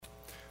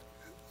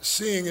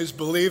Seeing is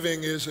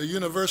believing is a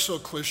universal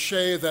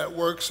cliche that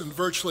works in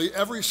virtually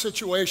every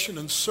situation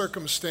and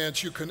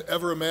circumstance you can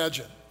ever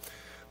imagine,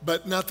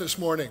 but not this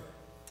morning.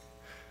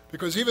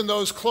 Because even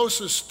those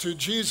closest to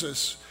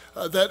Jesus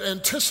that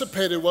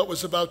anticipated what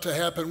was about to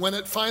happen, when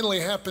it finally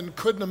happened,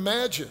 couldn't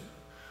imagine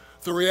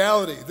the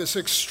reality, this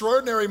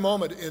extraordinary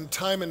moment in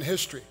time and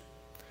history.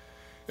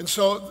 And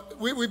so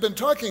we've been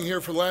talking here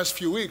for the last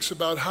few weeks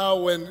about how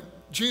when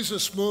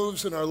Jesus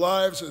moves in our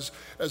lives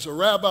as a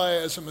rabbi,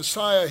 as a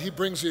Messiah, he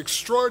brings the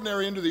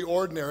extraordinary into the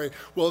ordinary.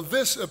 Well,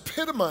 this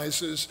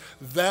epitomizes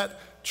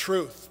that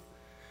truth.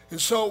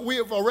 And so we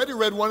have already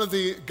read one of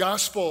the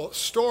gospel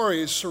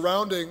stories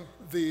surrounding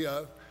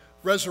the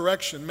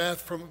resurrection,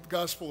 from the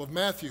Gospel of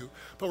Matthew.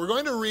 But we're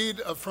going to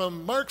read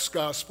from Mark's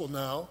gospel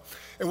now.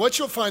 And what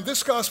you'll find,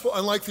 this gospel,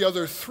 unlike the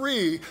other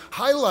three,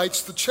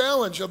 highlights the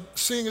challenge of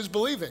seeing is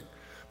believing.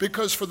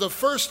 Because for the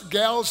first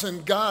gals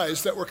and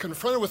guys that were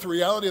confronted with the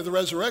reality of the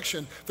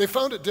resurrection, they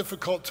found it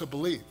difficult to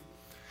believe.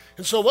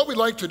 And so what we'd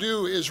like to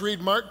do is read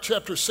Mark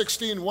chapter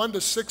 16, 1 to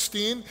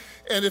 16.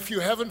 And if you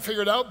haven't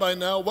figured out by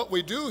now, what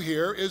we do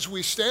here is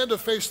we stand to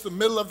face the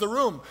middle of the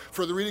room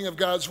for the reading of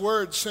God's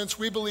word. Since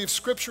we believe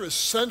Scripture is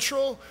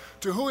central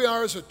to who we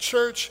are as a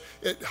church,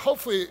 it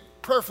hopefully,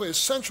 prayerfully, is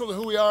central to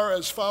who we are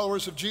as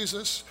followers of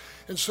Jesus.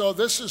 And so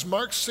this is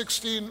Mark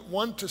 16,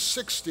 1 to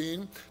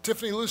 16.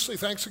 Tiffany Loosely,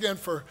 thanks again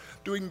for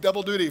doing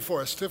double duty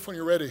for us. Tiff, when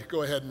you're ready,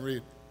 go ahead and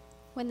read.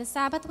 When the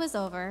Sabbath was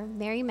over,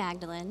 Mary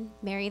Magdalene,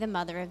 Mary the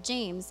mother of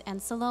James,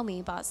 and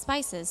Salome bought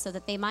spices so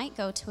that they might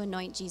go to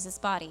anoint Jesus'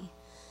 body.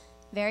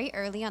 Very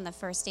early on the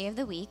first day of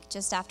the week,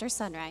 just after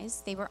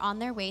sunrise, they were on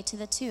their way to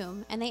the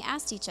tomb, and they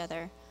asked each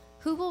other,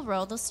 "Who will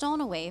roll the stone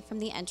away from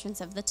the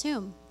entrance of the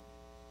tomb?"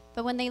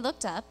 But when they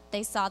looked up,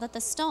 they saw that the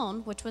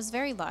stone, which was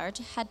very large,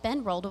 had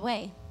been rolled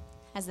away.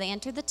 As they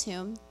entered the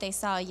tomb, they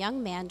saw a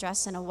young man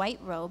dressed in a white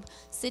robe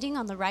sitting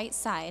on the right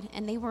side,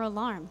 and they were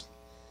alarmed.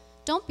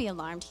 "Don't be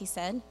alarmed," he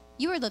said.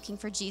 "You are looking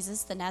for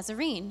Jesus the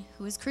Nazarene,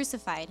 who was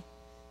crucified.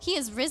 He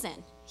is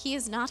risen. He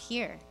is not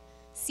here.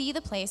 See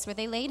the place where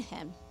they laid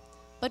him.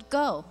 But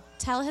go,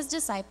 tell his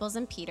disciples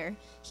and Peter,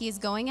 he is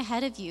going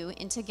ahead of you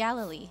into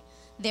Galilee.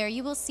 There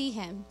you will see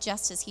him,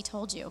 just as he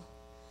told you."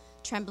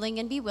 Trembling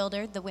and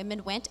bewildered, the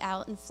women went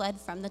out and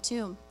fled from the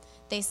tomb.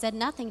 They said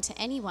nothing to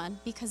anyone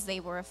because they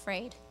were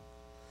afraid.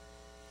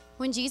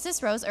 When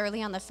Jesus rose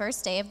early on the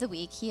first day of the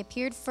week, he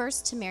appeared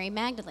first to Mary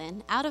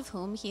Magdalene, out of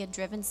whom he had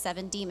driven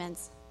 7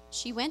 demons.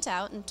 She went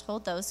out and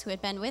told those who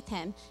had been with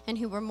him and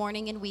who were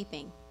mourning and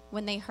weeping.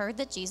 When they heard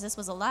that Jesus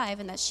was alive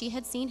and that she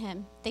had seen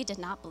him, they did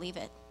not believe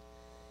it.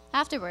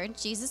 Afterward,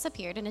 Jesus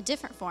appeared in a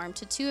different form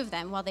to 2 of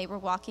them while they were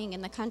walking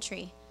in the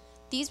country.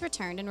 These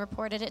returned and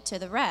reported it to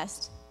the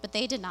rest, but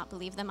they did not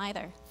believe them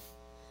either.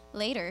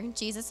 Later,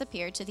 Jesus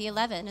appeared to the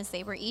 11 as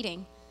they were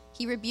eating.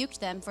 He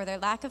rebuked them for their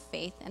lack of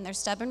faith and their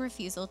stubborn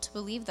refusal to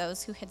believe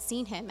those who had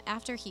seen him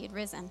after he had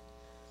risen.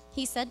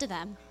 He said to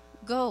them,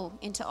 "Go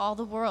into all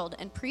the world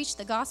and preach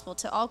the gospel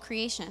to all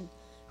creation.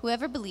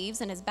 Whoever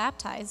believes and is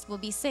baptized will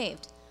be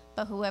saved,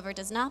 but whoever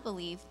does not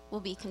believe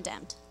will be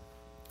condemned."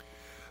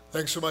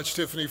 Thanks so much,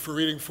 Tiffany, for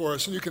reading for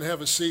us, and you can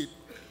have a seat.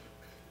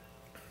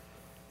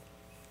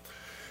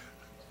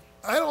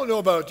 I don't know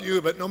about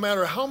you, but no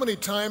matter how many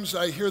times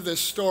I hear this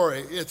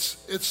story,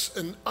 it's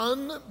an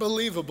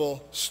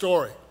unbelievable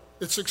story.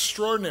 It's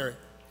extraordinary.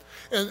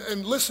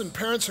 And listen,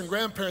 parents and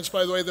grandparents,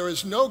 by the way, there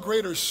is no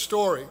greater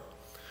story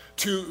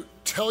to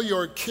tell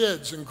your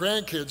kids and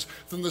grandkids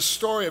than the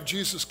story of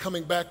Jesus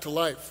coming back to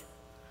life.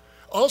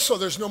 Also,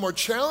 there's no more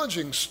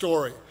challenging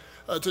story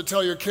to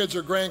tell your kids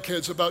or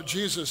grandkids about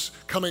Jesus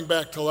coming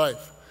back to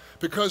life.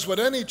 Because what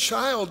any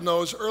child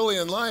knows early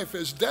in life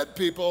is dead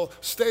people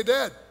stay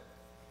dead.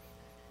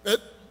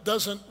 It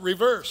doesn't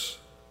reverse.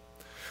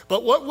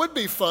 But what would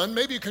be fun,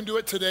 maybe you can do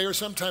it today or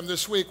sometime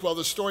this week while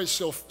the story's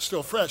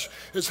still fresh,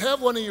 is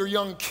have one of your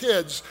young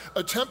kids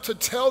attempt to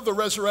tell the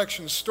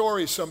resurrection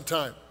story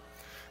sometime.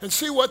 And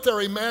see what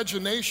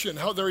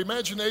how their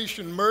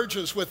imagination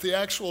merges with the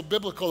actual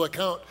biblical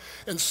account,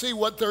 and see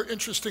what their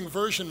interesting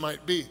version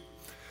might be.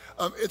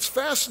 It's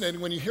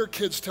fascinating when you hear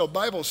kids tell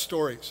Bible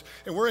stories.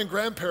 And we're in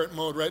grandparent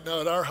mode right now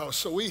at our house,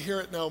 so we hear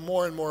it now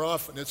more and more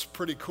often. It's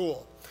pretty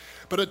cool.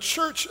 But a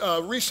church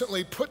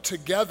recently put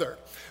together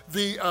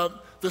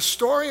the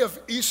story of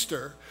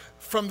Easter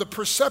from the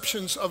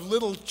perceptions of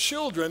little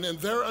children and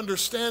their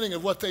understanding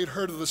of what they'd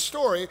heard of the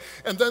story.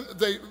 And then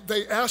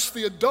they asked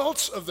the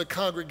adults of the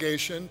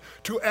congregation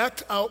to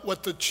act out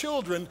what the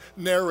children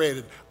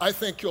narrated. I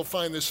think you'll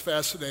find this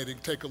fascinating.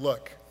 Take a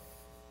look.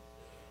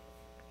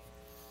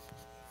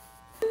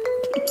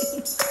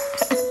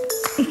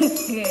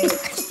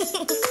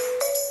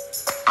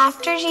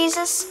 After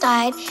Jesus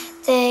died,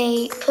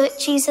 they put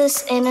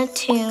Jesus in a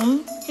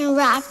tomb and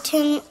wrapped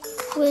him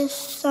with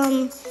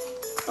some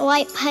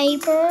white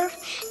paper.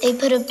 They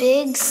put a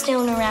big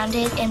stone around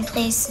it and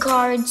placed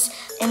guards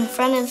in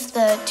front of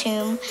the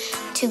tomb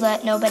to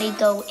let nobody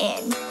go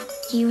in.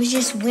 He was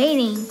just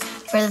waiting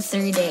for the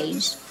 3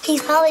 days.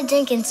 He's probably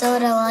drinking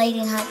soda while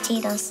eating hot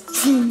Cheetos.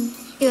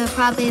 He would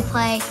probably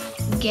play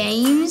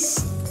games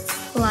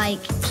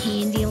like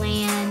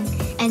Candyland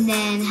and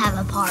then have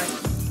a party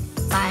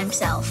by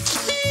himself.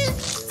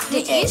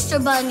 The Easter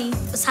Bunny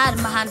was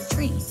hiding behind a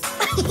tree.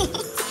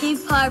 He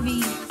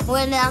probably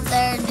went out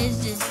there and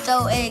just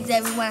throw eggs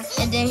everywhere,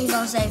 and then he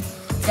gonna say,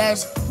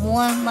 "There's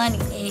one money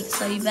egg,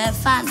 so you better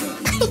find it.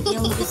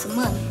 You'll get some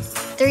money."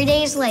 3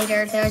 days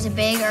later, there was a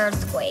big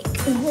earthquake.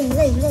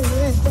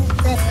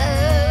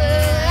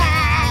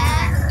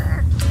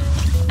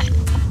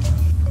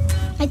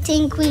 I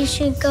think we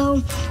should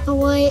go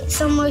away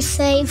somewhere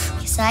safe.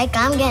 Psych,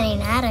 I'm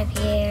getting out of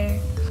here.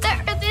 The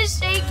earth is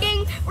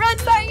shaking. Run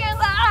for your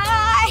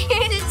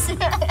lives.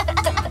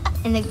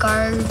 And the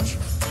guards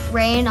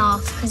ran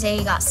off because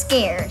they got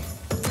scared.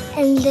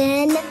 And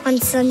then on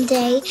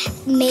Sunday,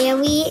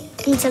 Mary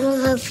and some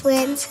of her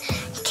friends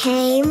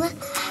came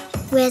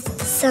with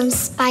some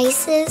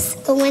spices.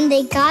 But when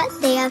they got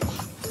there,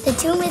 the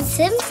tomb is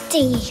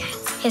empty.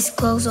 His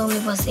clothes only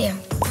was there.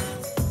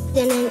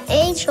 Then an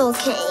angel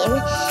came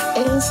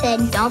and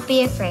said, "Don't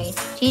be afraid.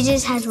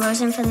 Jesus has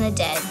risen from the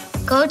dead.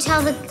 Go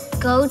tell the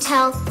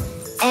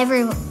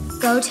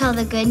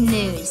good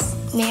news."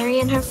 Mary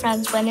and her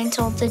friends went and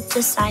told the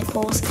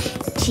disciples.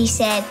 She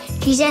said,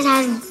 "Jesus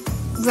has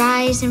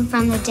risen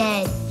from the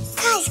dead."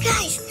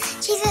 Guys,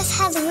 Jesus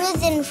has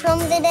risen from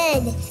the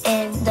dead.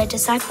 And the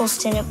disciples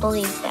didn't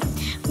believe them.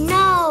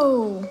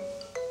 No,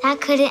 that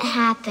couldn't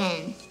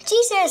happen.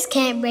 Jesus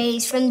can't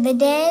raise from the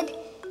dead.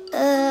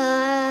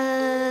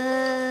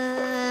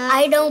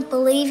 I don't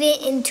believe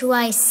it until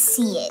I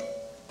see it.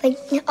 But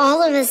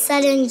all of a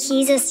sudden,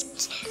 Jesus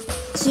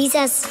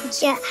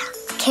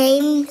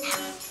came,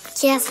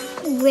 just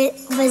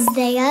was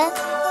there.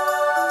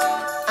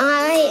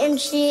 I am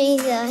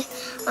Jesus.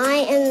 I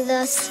am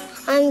the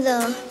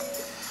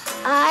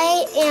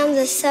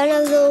Son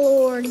of the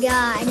Lord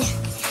God,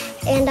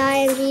 and I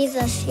am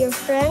Jesus, your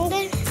friend.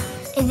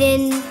 And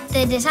then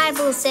the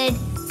disciples said,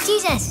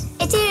 "Jesus,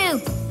 it's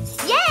you!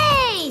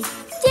 Yay!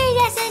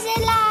 Jesus is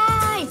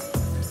alive!"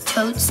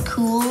 Totes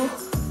cool.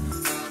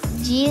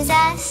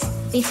 Jesus,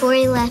 before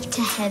he left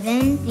to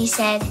heaven, he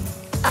said,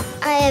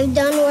 I have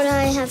done what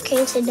I have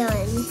came to do.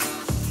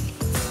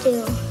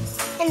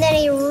 And then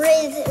he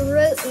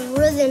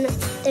risen,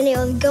 then he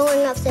was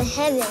going up to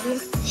heaven.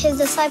 His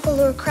disciples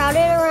were crowded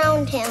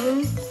around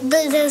him.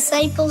 The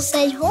disciples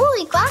said,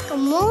 "Holy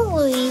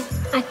guacamole,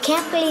 I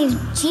can't believe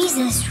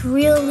Jesus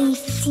really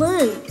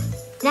flew.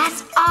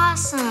 "That's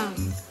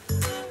awesome."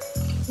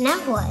 Now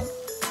what?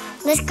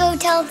 Let's go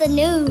tell the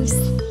news.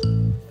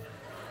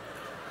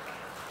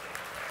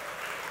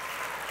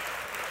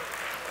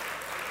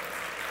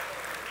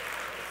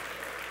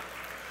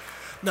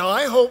 Now,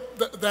 I hope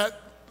that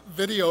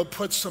video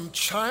puts some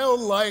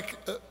childlike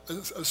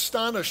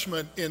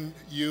astonishment in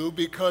you,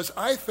 because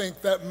I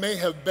think that may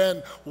have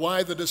been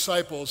why the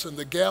disciples and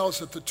the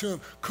gals at the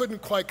tomb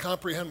couldn't quite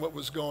comprehend what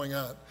was going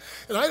on.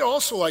 And I'd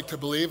also like to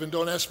believe, and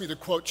don't ask me to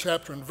quote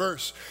chapter and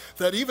verse,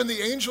 that even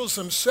the angels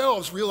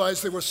themselves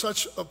realized they were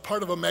such a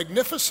part of a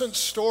magnificent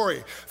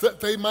story that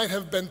they might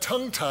have been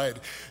tongue-tied.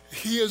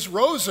 "He is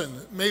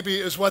risen," maybe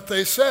is what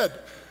they said.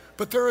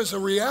 But there is a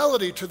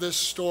reality to this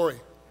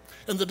story.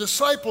 And the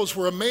disciples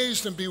were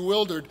amazed and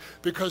bewildered,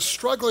 because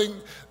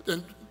struggling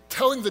and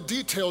telling the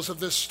details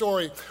of this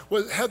story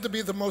had to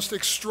be the most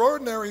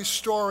extraordinary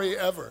story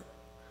ever.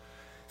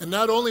 And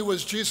not only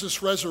was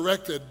Jesus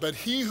resurrected, but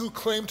he who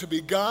claimed to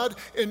be God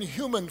in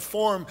human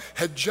form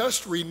had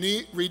just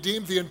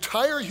redeemed the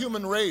entire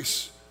human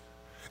race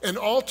and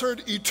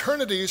altered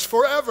eternities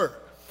forever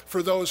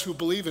for those who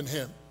believe in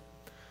him.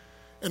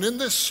 And in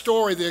this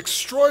story, the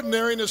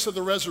extraordinariness of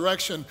the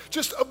resurrection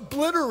just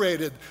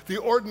obliterated the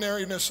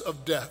ordinariness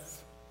of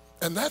death.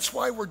 And that's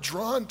why we're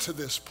drawn to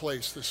this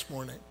place this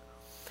morning.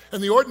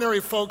 And the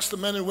ordinary folks, the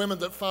men and women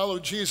that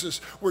followed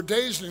Jesus, were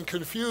dazed and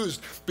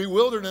confused,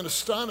 bewildered and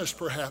astonished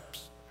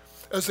perhaps,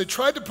 as they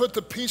tried to put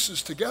the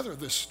pieces together,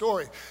 this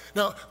story.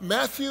 Now,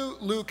 Matthew,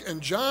 Luke,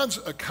 and John's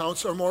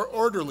accounts are more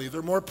orderly.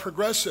 They're more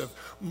progressive.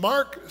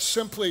 Mark's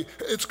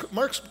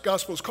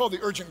gospel is called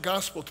the urgent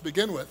gospel to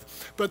begin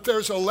with. But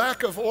there's a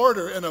lack of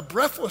order and a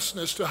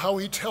breathlessness to how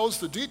he tells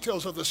the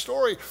details of the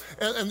story,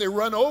 and they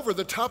run over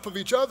the top of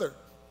each other.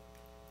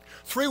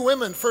 3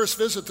 women first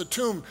visit the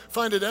tomb,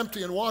 find it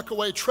empty, and walk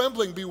away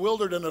trembling,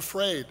 bewildered, and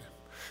afraid.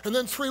 And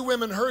then 3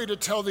 women hurry to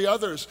tell the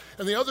others,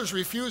 and the others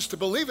refuse to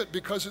believe it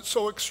because it's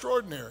so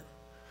extraordinary.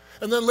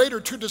 And then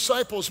later, 2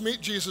 disciples meet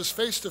Jesus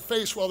face to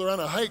face while they're on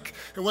a hike,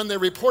 and when they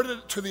report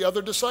it to the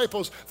other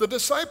disciples, the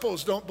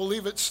disciples don't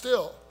believe it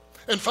still.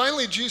 And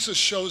finally, Jesus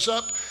shows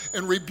up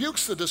and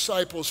rebukes the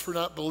disciples for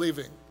not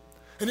believing.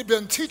 And he'd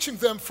been teaching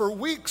them for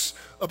weeks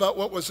about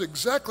what was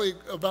exactly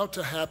about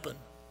to happen.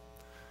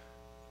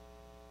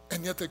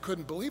 And yet they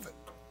couldn't believe it.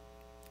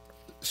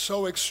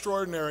 So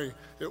extraordinary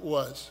it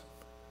was.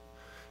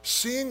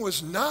 Seeing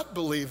was not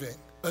believing,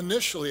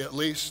 initially at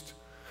least,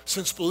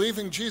 since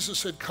believing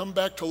Jesus had come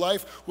back to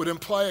life would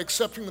imply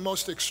accepting the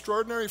most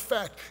extraordinary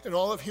fact in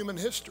all of human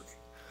history.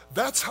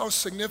 That's how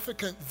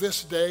significant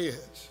this day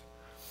is.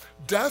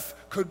 Death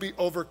could be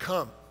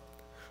overcome.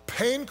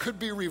 Pain could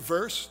be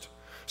reversed.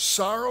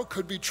 Sorrow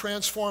could be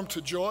transformed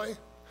to joy.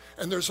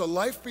 And there's a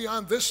life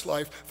beyond this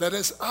life that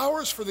is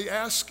ours for the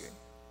asking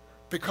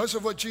because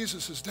of what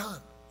Jesus has done.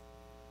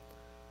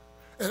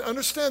 And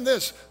understand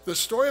this, the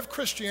story of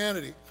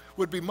Christianity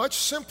would be much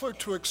simpler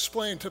to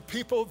explain to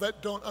people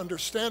that don't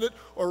understand it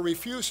or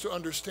refuse to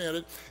understand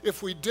it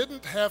if we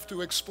didn't have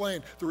to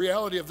explain the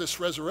reality of this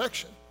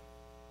resurrection.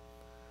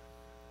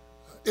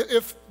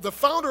 If the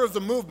founder of the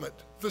movement,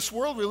 this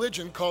world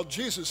religion called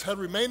Jesus, had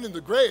remained in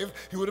the grave,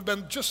 he would have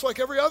been just like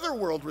every other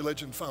world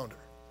religion founder.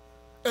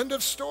 End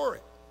of story.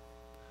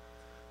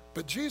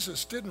 But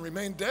Jesus didn't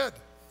remain dead.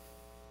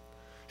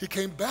 He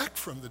came back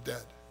from the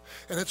dead.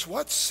 And it's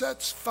what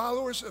sets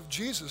followers of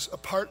Jesus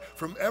apart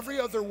from every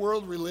other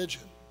world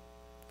religion.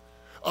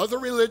 Other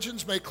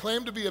religions may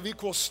claim to be of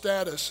equal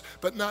status,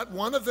 but not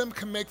one of them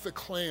can make the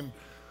claim,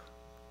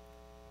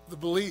 the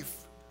belief,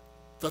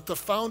 that the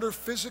founder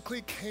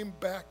physically came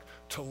back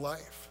to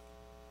life.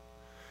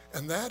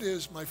 And that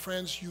is, my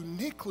friends,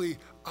 uniquely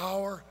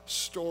our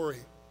story.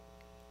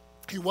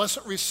 He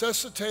wasn't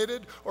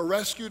resuscitated or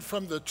rescued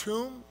from the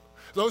tomb.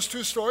 Those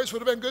two stories would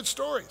have been good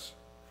stories.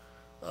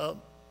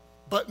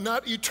 But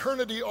not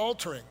eternity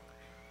altering,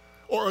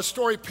 or a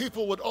story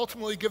people would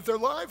ultimately give their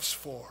lives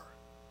for.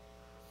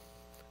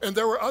 And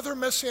there were other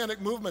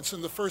messianic movements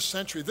in the first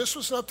century. This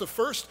was not the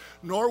first,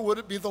 nor would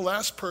it be the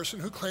last person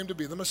who claimed to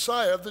be the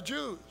Messiah of the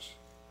Jews.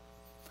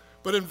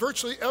 But in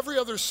virtually every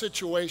other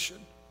situation,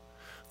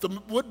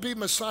 the would-be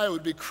Messiah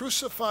would be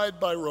crucified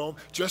by Rome,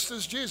 just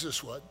as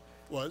Jesus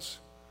was.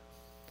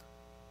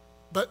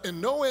 But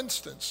in no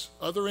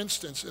other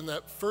instance in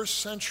that first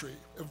century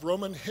of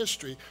Roman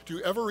history, do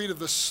you ever read of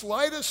the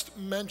slightest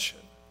mention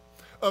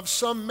of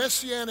some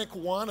messianic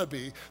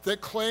wannabe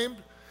that claimed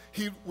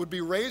he would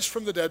be raised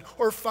from the dead,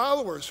 or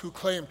followers who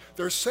claimed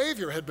their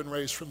Savior had been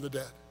raised from the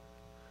dead.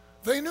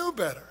 They knew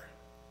better.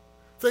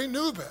 They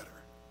knew better.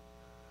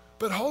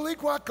 But holy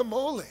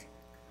guacamole,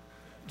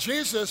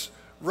 Jesus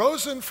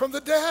risen from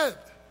the dead.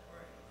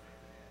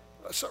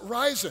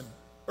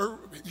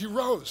 He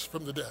rose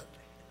from the dead.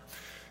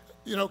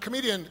 You know,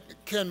 comedian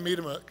Ken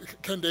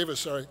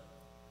Davis,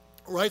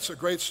 writes a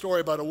great story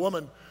about a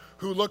woman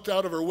who looked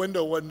out of her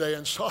window one day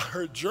and saw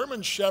her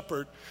German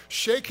shepherd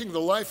shaking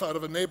the life out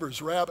of a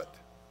neighbor's rabbit.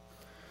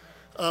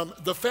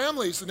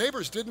 The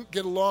neighbors didn't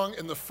get along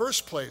in the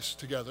first place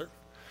together,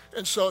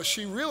 and so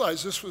she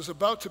realized this was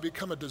about to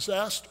become a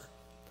disaster.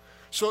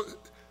 So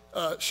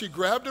she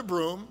grabbed a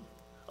broom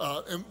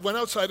and went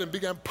outside and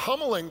began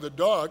pummeling the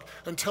dog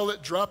until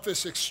it dropped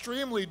this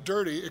extremely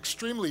dirty,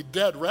 extremely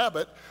dead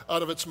rabbit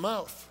out of its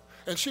mouth.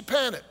 And she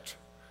panicked.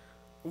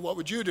 What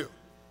would you do?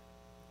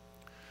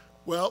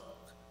 Well,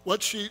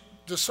 what she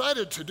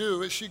decided to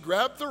do is she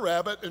grabbed the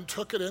rabbit and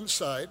took it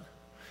inside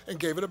and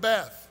gave it a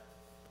bath.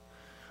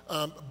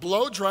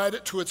 Blow-dried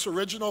it to its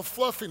original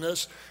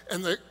fluffiness,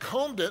 and they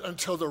combed it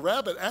until the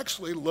rabbit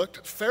actually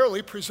looked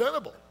fairly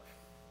presentable.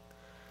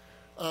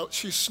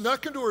 She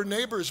snuck into her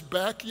neighbor's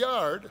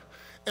backyard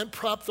and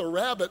propped the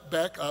rabbit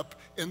back up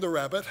in the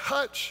rabbit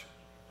hutch.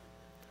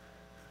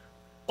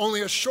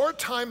 Only a short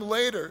time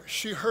later,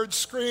 she heard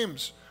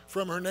screams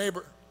from her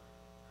neighbor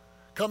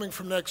coming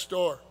from next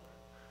door.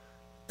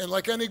 And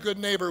like any good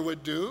neighbor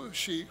would do,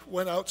 she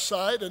went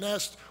outside and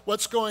asked,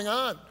 "What's going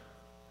on?"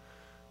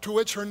 To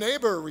which her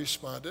neighbor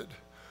responded,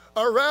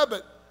 "Our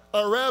rabbit,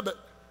 our rabbit.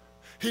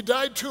 He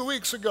died 2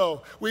 weeks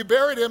ago. We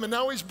buried him and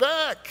now he's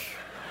back."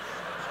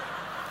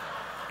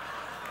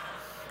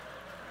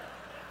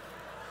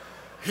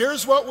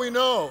 Here's what we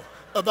know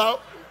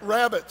about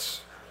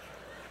rabbits.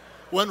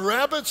 When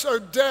rabbits are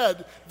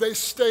dead, they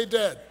stay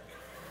dead.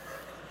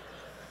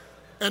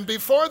 And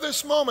before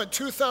this moment,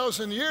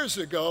 2,000 years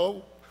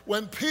ago,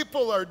 when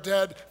people are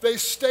dead, they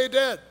stay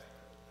dead.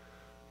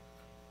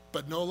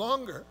 But no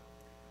longer.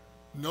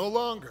 No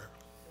longer.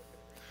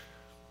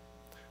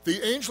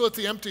 The angel at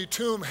the empty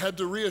tomb had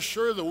to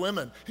reassure the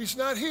women, he's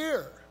not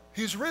here,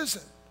 he's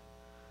risen.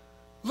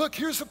 Look,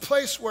 here's the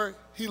place where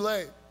he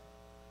lay.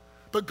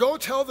 But go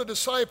tell the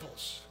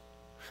disciples.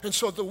 And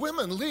so the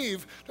women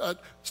leave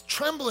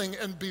trembling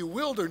and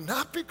bewildered,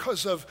 not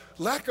because of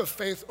lack of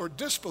faith or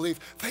disbelief.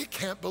 They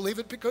can't believe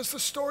it because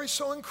the story's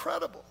so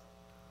incredible.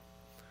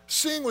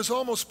 Seeing was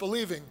almost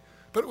believing,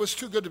 but it was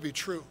too good to be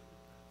true.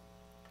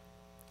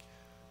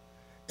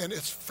 And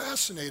it's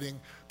fascinating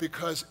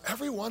because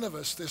every one of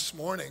us this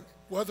morning,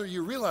 whether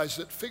you realize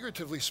it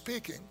figuratively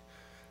speaking,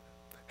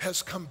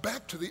 has come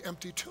back to the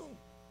empty tomb.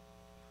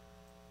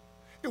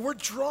 And we're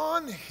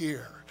drawn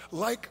here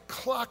like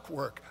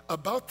clockwork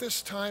about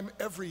this time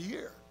every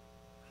year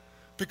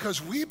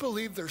because we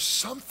believe there's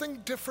something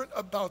different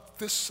about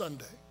this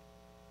Sunday.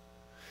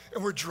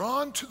 And we're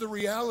drawn to the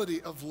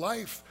reality of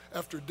life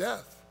after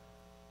death.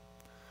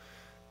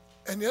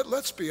 And yet,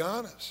 let's be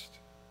honest.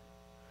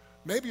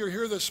 Maybe you're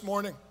here this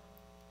morning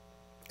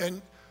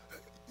and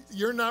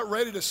you're not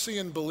ready to see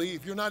and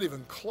believe. You're not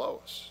even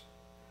close.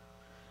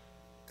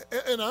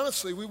 And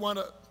honestly, we want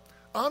to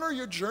honor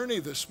your journey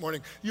this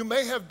morning. You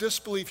may have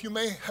disbelief. You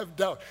may have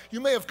doubt.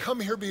 You may have come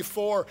here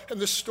before and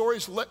the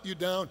story's let you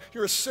down.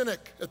 You're a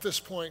cynic at this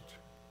point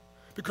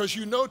because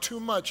you know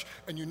too much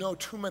and you know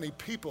too many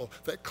people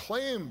that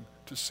claim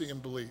to see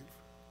and believe.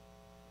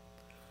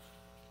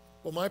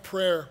 Well, my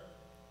prayer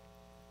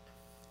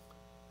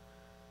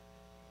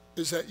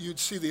is that you'd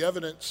see the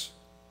evidence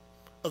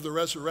of the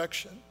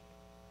resurrection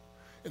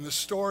in the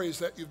stories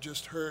that you've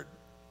just heard,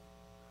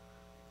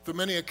 the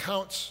many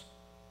accounts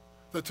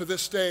that to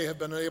this day have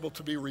been able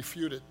to be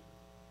refuted.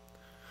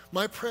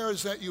 My prayer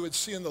is that you would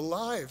see in the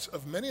lives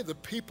of many of the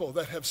people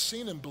that have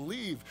seen and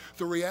believed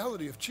the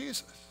reality of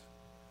Jesus,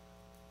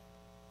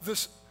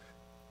 this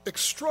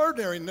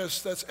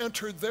extraordinariness that's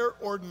entered their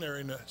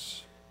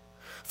ordinariness,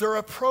 their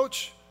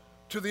approach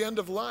to the end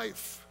of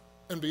life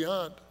and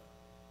beyond.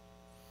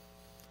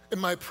 In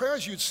my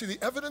prayers, you'd see the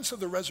evidence of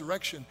the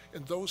resurrection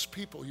in those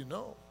people you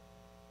know.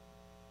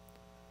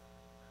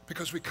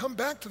 Because we come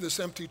back to this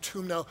empty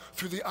tomb now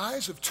through the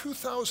eyes of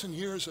 2,000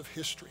 years of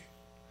history.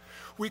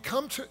 We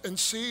come to and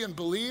see and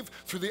believe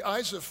through the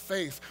eyes of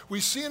faith. We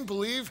see and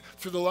believe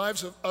through the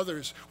lives of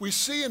others. We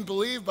see and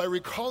believe by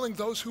recalling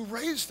those who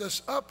raised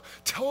us up,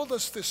 told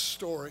us this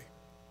story,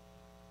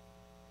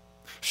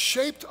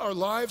 shaped our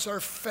lives, our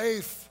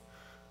faith,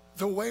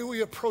 the way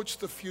we approach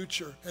the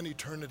future and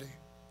eternity.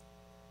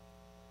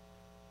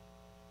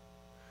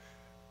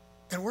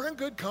 And we're in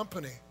good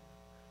company.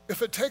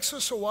 If it takes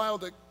us a while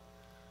to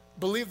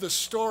believe the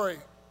story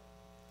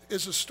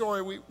is a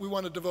story we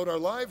want to devote our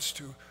lives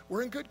to,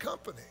 we're in good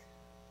company.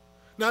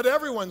 Not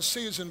everyone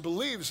sees and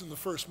believes in the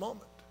first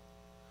moment.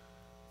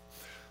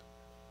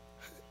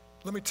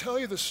 Let me tell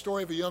you the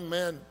story of a young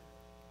man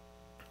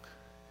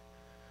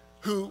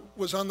who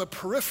was on the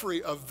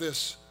periphery of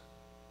this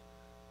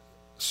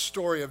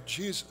story of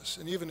Jesus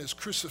and even his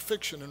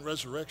crucifixion and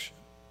resurrection.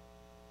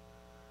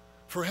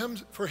 For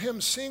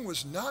him, seeing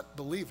was not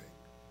believing.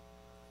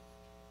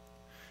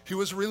 He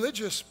was a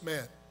religious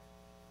man.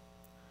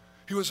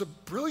 He was a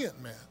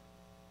brilliant man.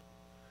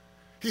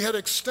 He had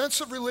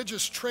extensive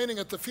religious training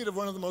at the feet of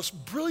one of the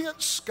most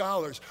brilliant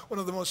scholars, one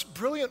of the most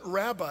brilliant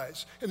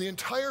rabbis in the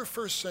entire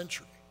first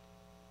century.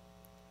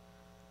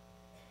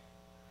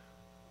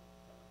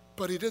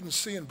 But he didn't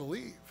see and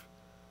believe.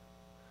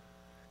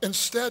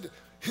 Instead,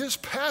 his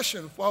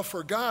passion, while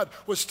for God,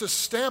 was to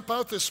stamp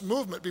out this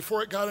movement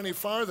before it got any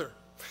farther.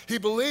 He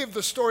believed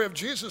the story of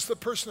Jesus, the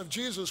person of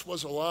Jesus,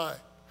 was a lie.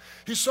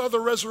 He saw the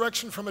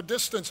resurrection from a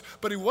distance,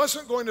 but he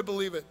wasn't going to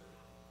believe it.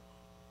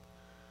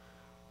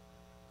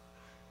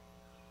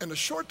 And a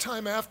short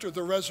time after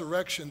the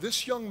resurrection,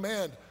 this young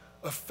man,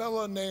 a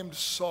fellow named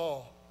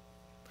Saul,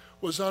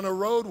 was on a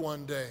road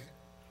one day.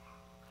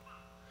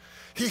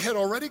 He had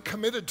already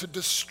committed to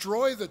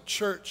destroy the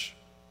church.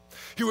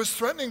 He was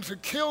threatening to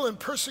kill and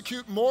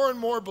persecute more and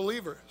more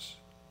believers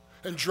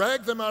and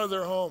drag them out of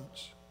their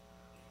homes.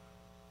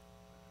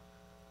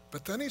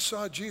 But then he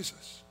saw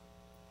Jesus,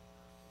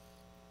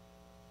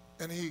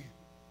 and he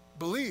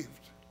believed.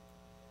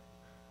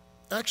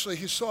 Actually,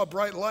 he saw a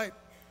bright light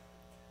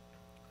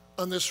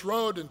on this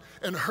road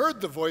and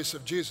heard the voice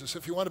of Jesus,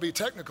 if you want to be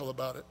technical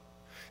about it.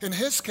 In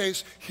his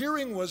case,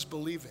 hearing was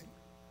believing.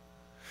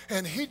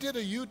 And he did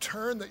a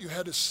U-turn that you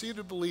had to see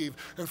to believe.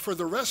 And for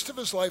the rest of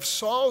his life,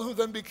 Saul, who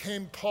then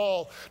became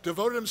Paul,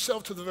 devoted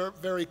himself to the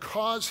very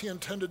cause he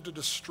intended to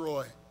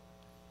destroy.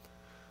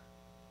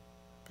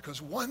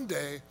 Because one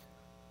day,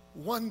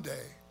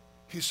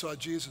 he saw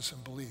Jesus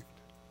and believed.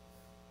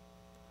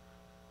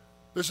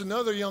 There's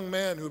another young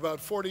man who about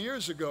 40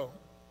 years ago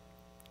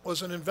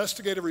was an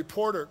investigative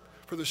reporter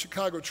for the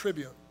Chicago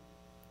Tribune.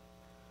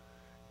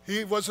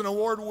 He was an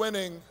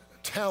award-winning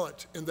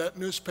talent in that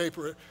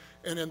newspaper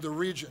and in the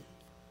region.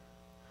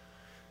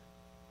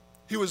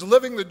 He was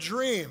living the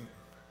dream.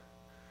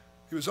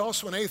 He was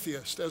also an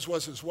atheist, as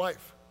was his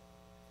wife.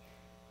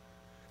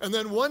 And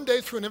then one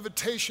day, through an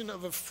invitation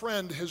of a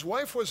friend, his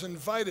wife was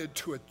invited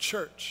to a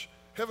church.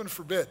 Heaven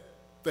forbid,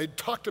 they'd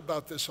talked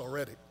about this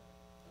already.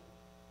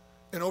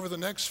 And over the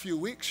next few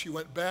weeks, she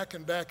went back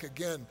and back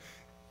again.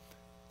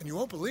 And you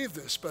won't believe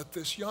this, but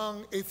this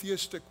young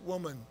atheistic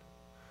woman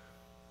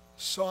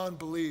saw and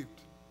believed.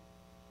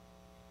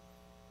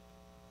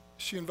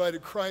 She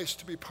invited Christ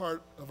to be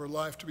part of her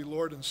life, to be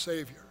Lord and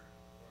Savior.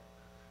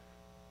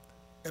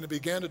 And it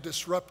began to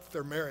disrupt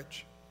their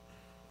marriage,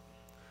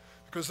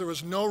 because there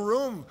was no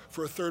room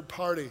for a third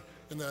party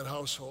in that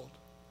household.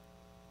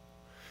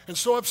 And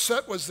so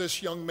upset was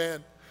this young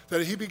man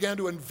that he began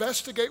to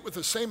investigate with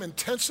the same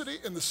intensity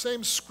and the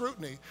same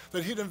scrutiny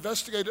that he'd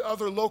investigated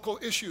other local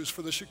issues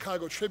for the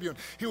Chicago Tribune.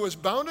 He was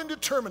bound and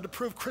determined to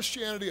prove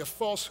Christianity a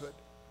falsehood.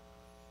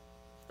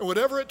 And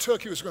whatever it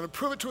took, he was going to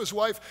prove it to his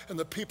wife and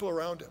the people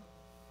around him.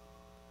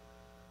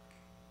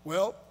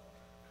 Well,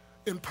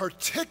 in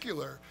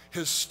particular,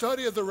 his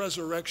study of the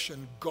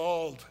resurrection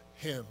galled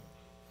him.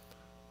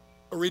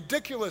 A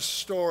ridiculous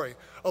story,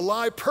 a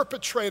lie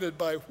perpetrated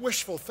by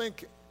wishful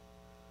thinking.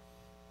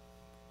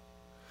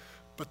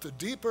 But the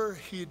deeper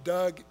he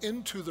dug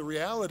into the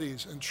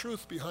realities and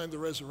truth behind the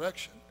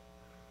resurrection,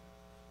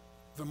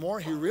 the more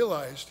he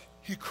realized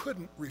he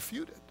couldn't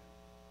refute it.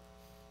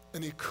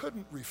 And he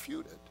couldn't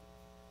refute it.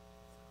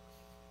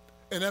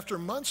 And after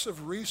months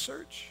of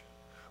research,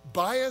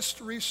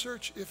 biased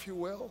research, if you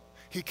will,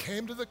 he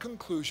came to the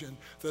conclusion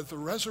that the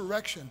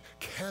resurrection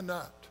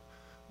cannot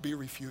be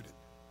refuted.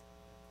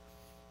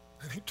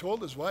 And he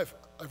told his wife,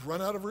 I've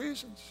run out of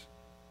reasons.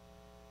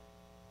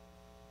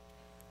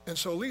 And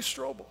so Lee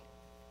Strobel,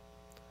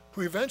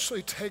 who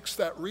eventually takes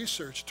that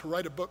research to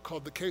write a book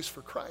called The Case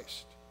for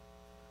Christ,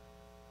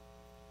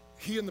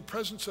 he, in the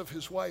presence of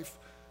his wife,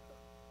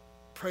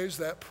 prays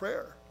that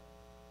prayer.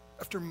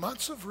 After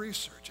months of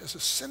research, as a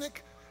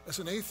cynic, as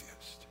an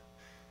atheist,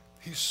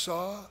 he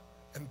saw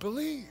and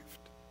believed.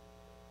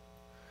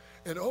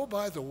 And oh,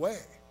 by the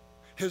way,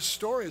 his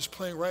story is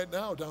playing right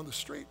now down the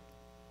street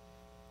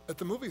at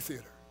the movie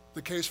theater,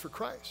 The Case for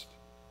Christ.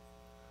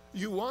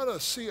 You want to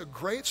see a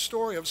great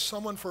story of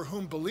someone for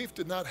whom belief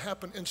did not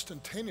happen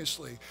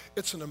instantaneously.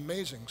 It's an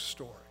amazing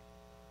story.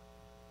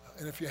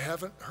 And if you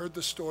haven't heard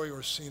the story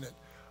or seen it,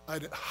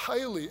 I'd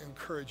highly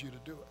encourage you to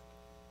do it.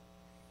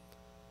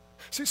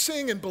 See,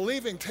 seeing and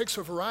believing takes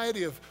a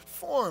variety of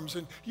forms,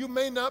 and you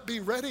may not be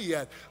ready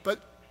yet, but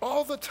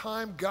all the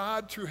time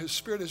God, through his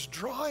Spirit, is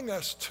drawing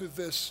us to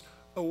this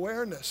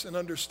awareness and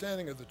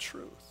understanding of the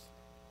truth.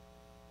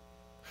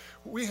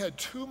 We had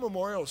 2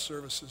 memorial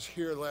services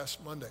here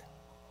last Monday.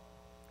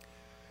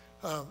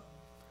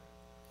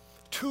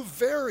 2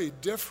 very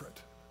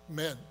different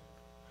men.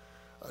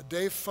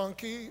 Dave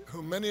Funke,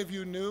 who many of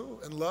you knew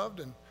and loved,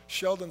 and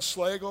Sheldon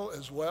Slagle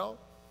as well.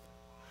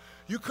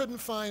 You couldn't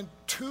find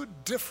 2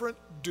 different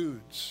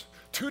dudes,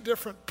 2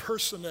 different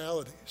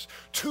personalities,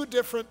 2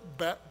 different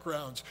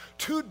backgrounds,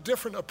 2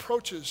 different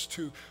approaches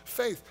to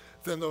faith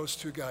than those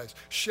 2 guys.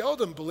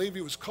 Sheldon believed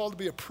he was called to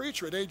be a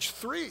preacher at age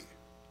 3.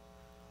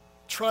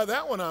 Try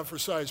that one on for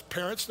size.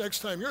 Parents, next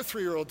time your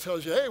 3-year-old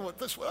tells you, hey,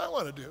 this is what I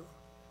want to do.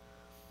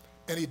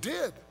 And he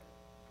did.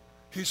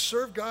 He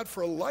served God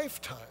for a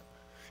lifetime.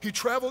 He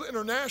traveled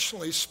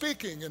internationally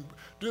speaking and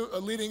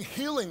leading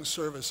healing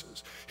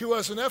services. He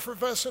was an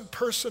effervescent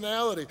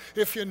personality.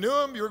 If you knew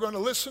him, you were going to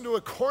listen to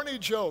a corny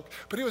joke,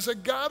 but he was a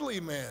godly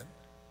man.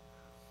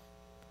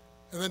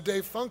 And then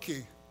Dave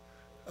Funke,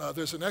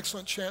 there's an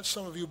excellent chance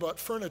some of you bought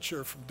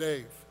furniture from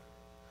Dave.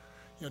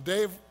 You know,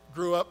 Dave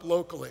grew up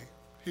locally.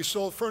 He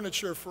sold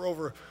furniture for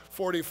over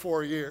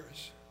 44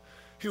 years.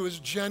 He was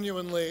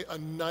genuinely a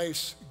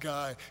nice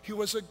guy. He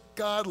was a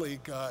godly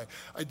guy.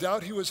 I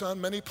doubt he was on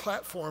many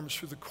platforms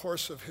through the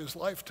course of his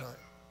lifetime.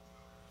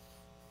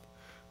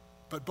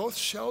 But both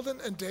Sheldon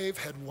and Dave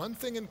had one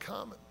thing in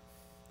common.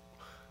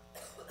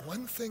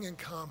 One thing in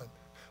common.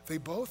 They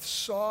both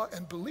saw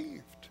and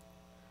believed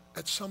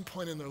at some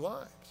point in their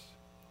lives.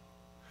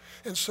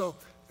 And so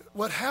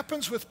what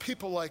happens with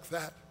people like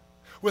that,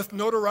 with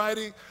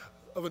notoriety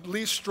of a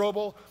Lee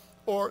Strobel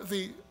or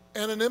the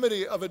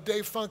anonymity of a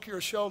Dave Funke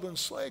or Sheldon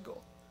Slagle,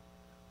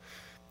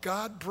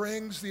 God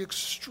brings the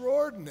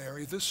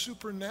extraordinary, the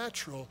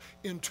supernatural,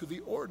 into the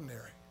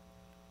ordinary.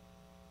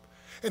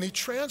 And he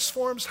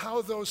transforms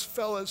how those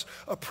fellas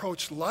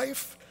approach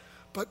life,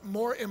 but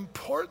more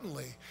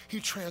importantly, he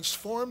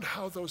transformed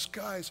how those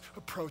guys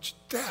approach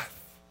death.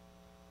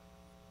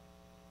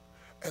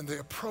 And they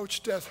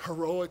approach death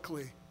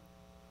heroically,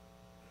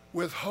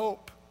 with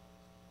hope,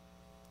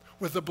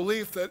 with the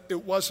belief that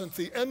it wasn't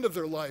the end of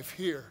their life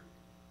here.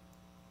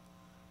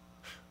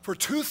 For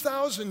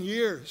 2,000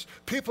 years,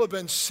 people have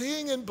been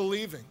seeing and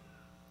believing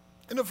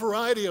in a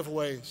variety of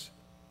ways.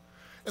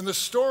 And the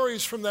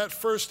stories from that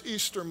first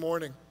Easter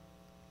morning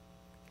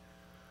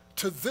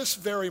to this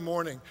very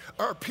morning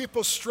are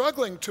people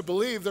struggling to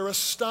believe. They're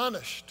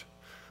astonished,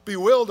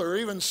 bewildered, or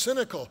even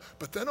cynical.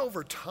 But then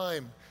over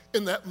time,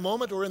 in that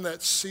moment or in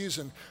that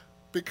season,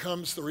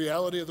 becomes the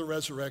reality of the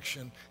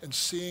resurrection, and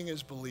seeing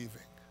is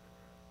believing.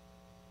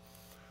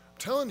 I'm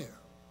telling you,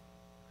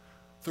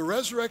 the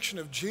resurrection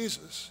of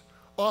Jesus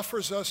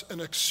offers us an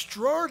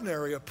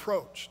extraordinary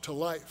approach to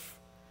life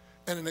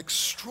and an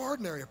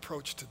extraordinary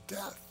approach to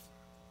death.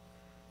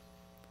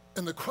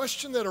 And the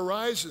question that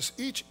arises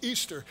each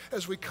Easter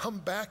as we come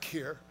back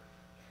here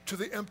to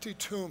the empty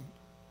tomb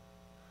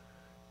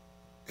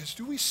is,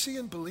 do we see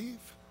and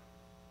believe?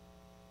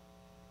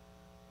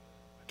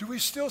 Do we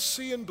still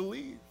see and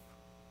believe?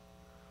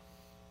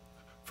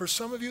 For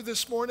some of you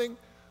this morning,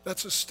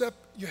 that's a step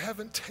you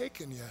haven't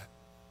taken yet.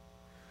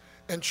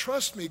 And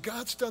trust me,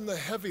 God's done the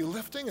heavy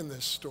lifting in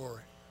this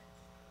story.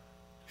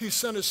 He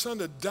sent his son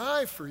to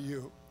die for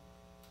you,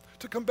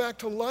 to come back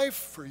to life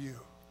for you,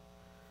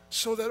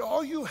 so that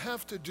all you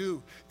have to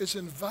do is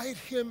invite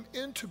him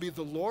in to be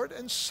the Lord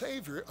and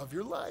Savior of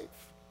your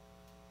life.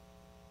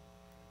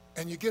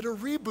 And you get a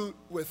reboot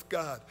with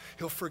God.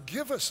 He'll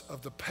forgive us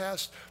of the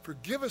past,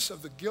 forgive us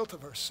of the guilt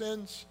of our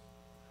sins,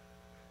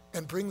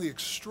 and bring the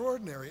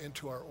extraordinary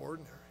into our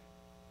ordinary.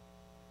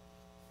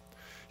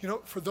 You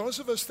know, for those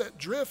of us that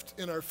drift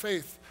in our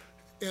faith,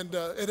 and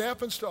it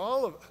happens to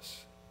all of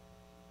us,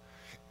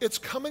 it's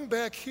coming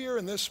back here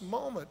in this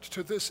moment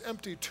to this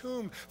empty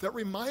tomb that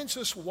reminds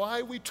us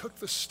why we took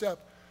the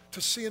step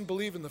to see and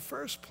believe in the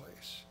first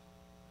place.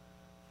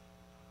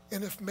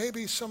 And if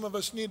maybe some of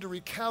us need to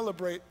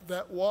recalibrate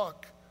that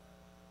walk,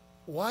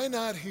 why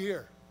not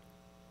here?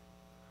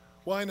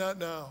 Why not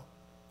now?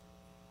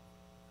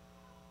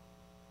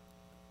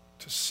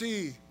 To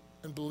see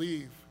and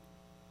believe.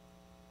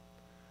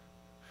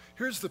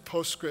 Here's the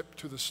postscript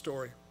to the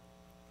story.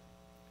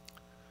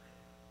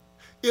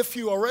 If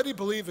you already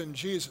believe in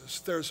Jesus,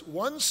 there's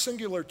one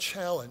singular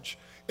challenge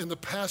in the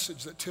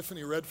passage that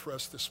Tiffany read for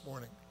us this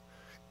morning.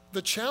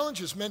 The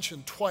challenge is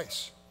mentioned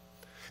twice.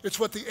 It's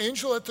what the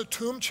angel at the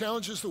tomb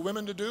challenges the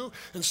women to do,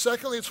 and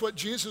secondly, it's what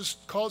Jesus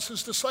calls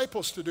his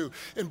disciples to do.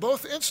 In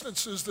both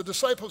instances, the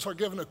disciples are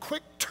given a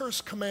quick,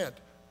 terse command.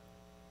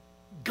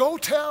 Go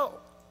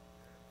tell.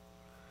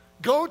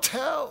 Go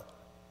tell.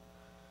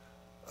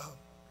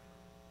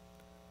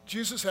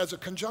 Jesus has a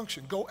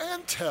conjunction. Go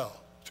and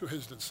tell to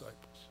his disciples.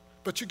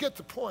 But you get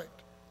the point.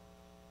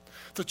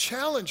 The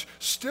challenge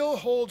still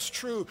holds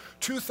true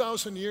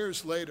 2,000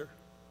 years later.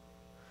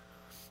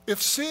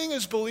 If seeing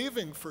is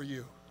believing for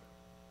you,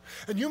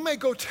 and you may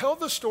go tell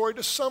the story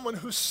to someone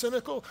who's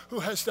cynical, who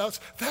has doubts,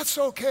 that's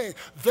okay.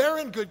 They're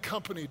in good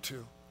company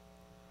too.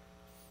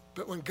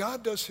 But when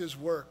God does his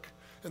work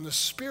and the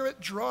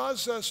Spirit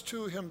draws us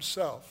to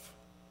himself,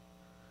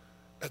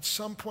 at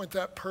some point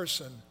that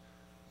person,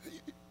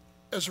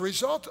 as a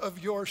result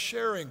of your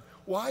sharing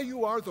why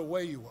you are the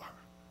way you are,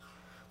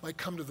 might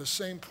come to the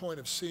same point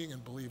of seeing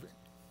and believing.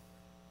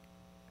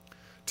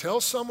 Tell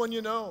someone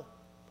you know.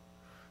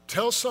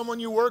 Tell someone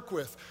you work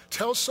with.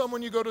 Tell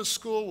someone you go to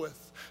school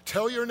with.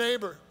 Tell your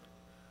neighbor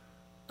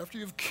after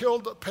you've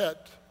killed a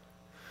pet.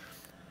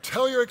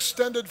 Tell your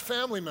extended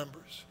family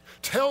members.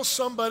 Tell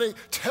somebody,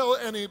 tell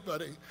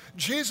anybody.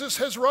 Jesus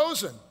has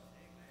risen.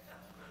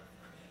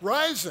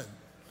 Risen.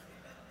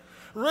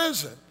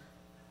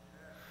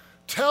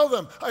 Tell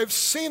them, I've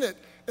seen it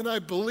and I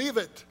believe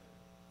it.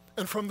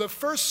 And from the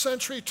first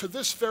century to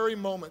this very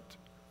moment,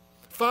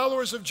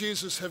 followers of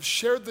Jesus have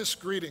shared this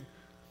greeting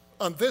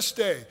on this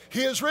day.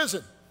 He is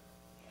risen.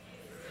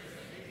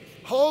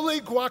 Holy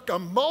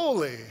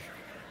guacamole.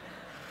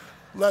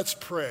 Let's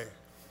pray.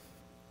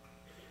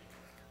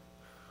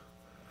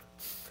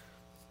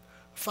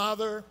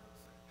 Father,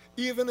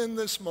 even in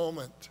this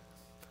moment,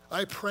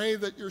 I pray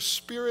that your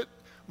Spirit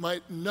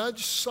might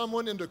nudge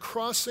someone into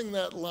crossing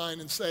that line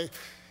and say,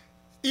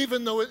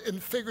 even though in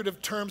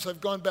figurative terms I've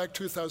gone back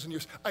 2,000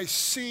 years, I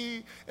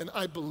see and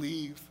I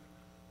believe.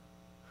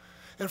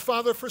 And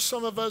Father, for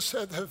some of us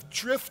that have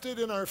drifted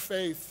in our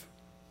faith,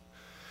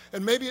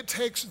 and maybe it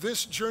takes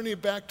this journey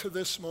back to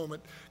this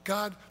moment,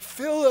 God,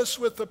 fill us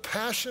with the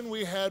passion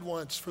we had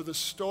once for the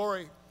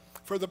story,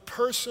 for the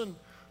person,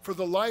 for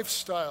the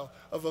lifestyle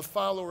of a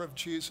follower of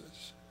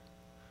Jesus.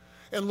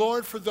 And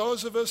Lord, for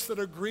those of us that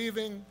are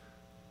grieving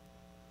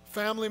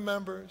family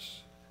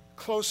members,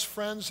 close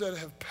friends that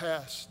have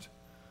passed,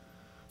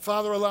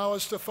 Father, allow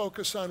us to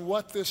focus on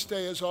what this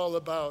day is all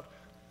about.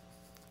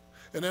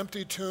 An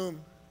empty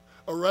tomb,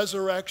 a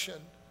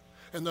resurrection,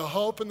 and the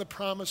hope and the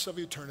promise of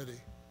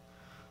eternity.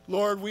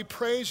 Lord, we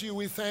praise you,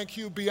 we thank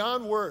you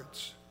beyond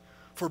words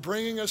for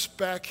bringing us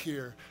back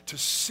here to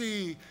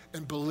see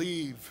and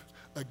believe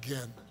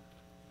again.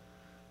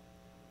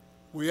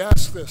 We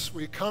ask this,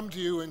 we come to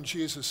you in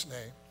Jesus'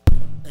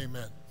 name.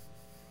 Amen.